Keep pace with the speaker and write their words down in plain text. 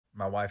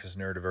My wife is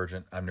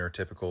neurodivergent. I'm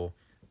neurotypical.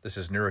 This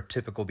is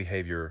Neurotypical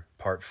Behavior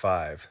Part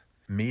 5.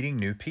 Meeting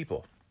new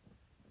people.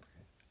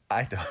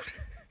 I don't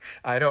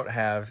I don't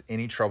have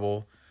any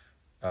trouble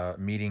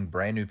meeting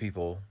brand new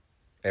people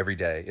every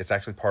day. It's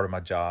actually part of my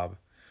job.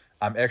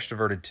 I'm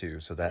extroverted too,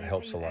 so that They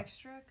helps pay a you lot.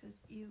 extra because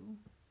you.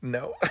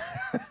 No.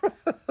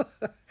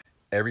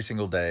 Every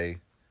single day,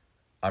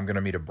 I'm going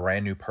to meet a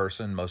brand new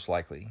person, most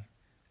likely.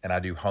 And I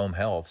do home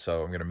health,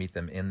 so I'm going to meet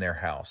them in their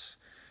house.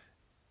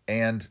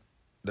 And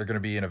they're going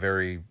to be in a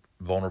very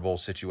vulnerable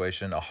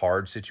situation, a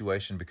hard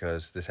situation,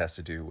 because this has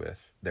to do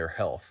with their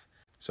health.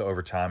 So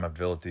over time, I've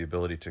developed the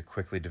ability to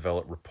quickly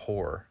develop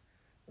rapport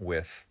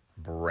with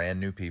brand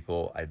new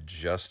people I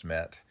just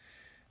met.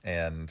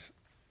 And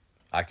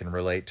I can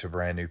relate to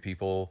brand new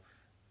people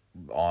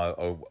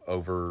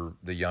over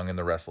the young and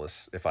the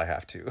restless if I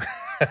have to. You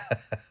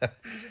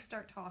just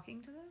start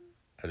talking to them.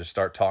 I just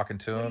start talking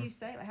to What do them. you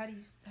say? Like, how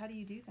do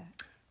you do that?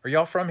 Are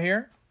y'all from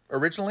here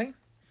originally?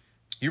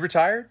 You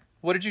retired?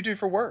 What did you do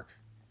for work?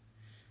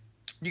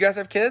 You guys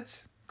have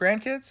kids?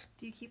 Grandkids?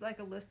 Do you keep like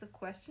a list of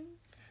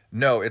questions?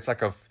 No, it's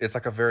like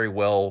a very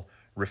well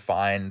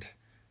refined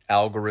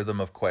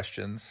algorithm of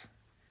questions.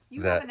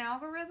 You That have an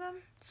algorithm,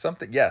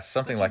 something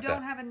but like you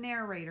don't that. have a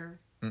narrator.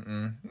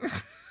 I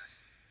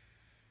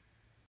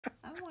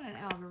want an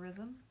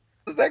algorithm.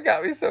 That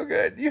got me so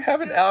good. You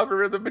have an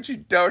algorithm, but you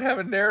don't have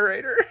a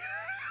narrator.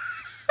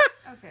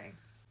 Okay,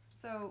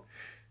 so,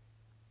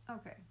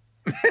 okay.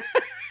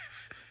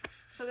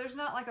 So there's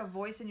not like a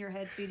voice in your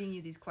head feeding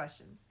you these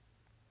questions.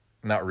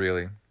 Not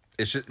really.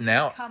 It's just You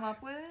now just come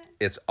up with it.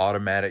 it's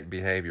automatic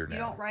behavior now.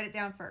 You don't write it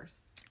down first.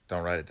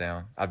 Don't write it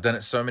down. I've done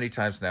it so many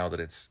times now that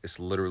it's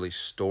literally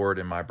stored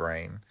in my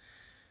brain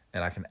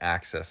and I can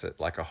access it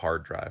like a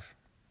hard drive.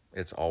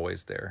 It's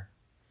always there.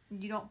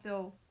 You don't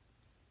feel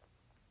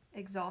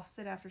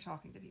exhausted after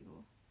talking to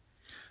people.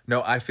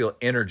 No, I feel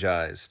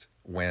energized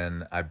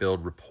when I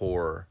build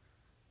rapport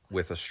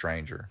with a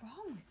stranger. What's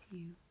wrong with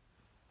you?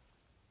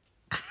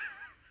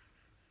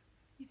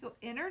 You feel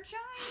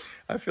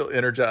energized? I feel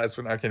energized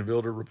when I can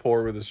build a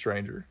rapport with a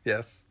stranger.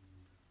 Yes.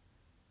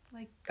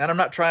 Like, And I'm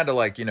not trying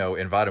to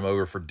invite them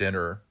over for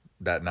dinner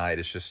that night.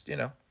 It's just,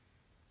 oh,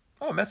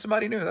 I met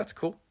somebody new. That's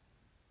cool.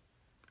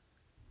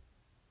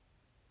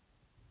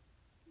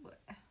 what?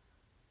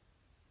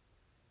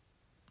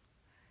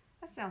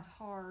 That sounds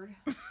hard.